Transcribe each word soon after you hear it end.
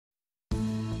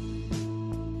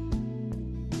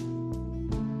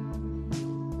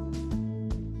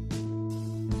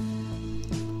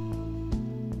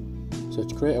So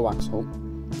to create a wax hole,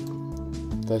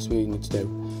 first we need to do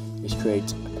is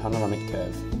create a panoramic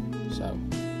curve. So I'm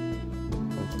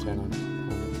going to turn on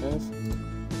panoramic curve,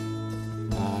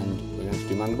 and we're going to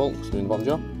do mandible, so we're in the bottom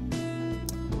jaw.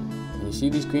 And you see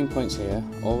these green points here,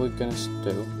 all we're going to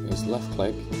do is left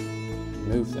click,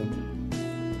 move them,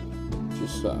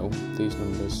 just so these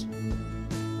numbers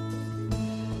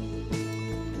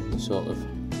in the sort of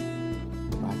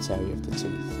right area of the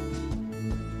teeth.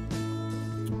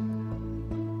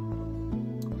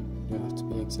 You don't have to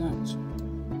be exact,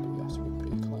 but you have to be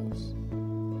pretty close.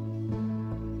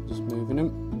 Just moving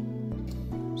them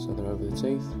so they're over the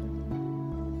teeth.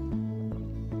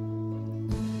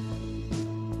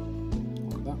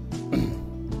 Like that.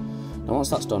 Now once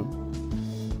that's done,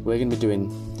 we're going to be doing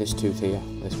this tooth here,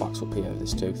 this wax up here,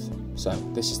 this tooth. So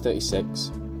this is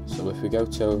 36, so if we go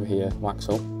to over here, wax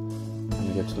up, and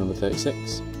we go to number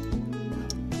 36,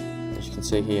 as you can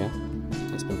see here,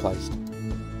 it's been placed.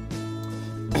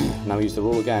 Now we use the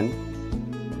rule again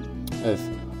of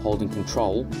holding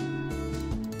control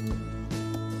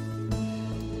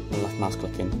and left mouse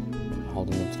clicking,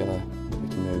 holding them together, we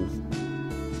can move,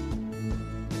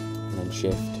 and then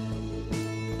shift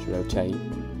to rotate.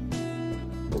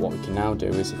 But what we can now do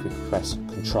is if we press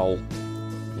control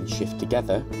and shift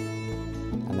together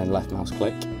and then left mouse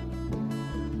click,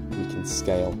 we can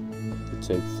scale the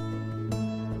tooth.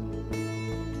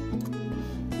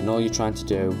 And all you're trying to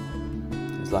do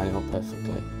is line it up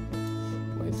perfectly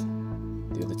with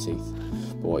the other teeth.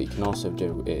 But what you can also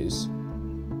do is,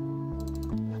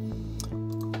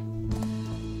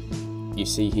 you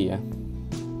see here,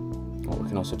 what we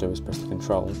can also do is press the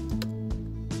control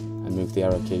and move the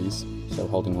arrow keys. So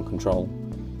holding on control,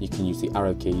 you can use the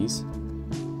arrow keys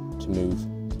to move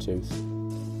the tooth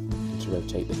and to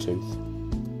rotate the tooth.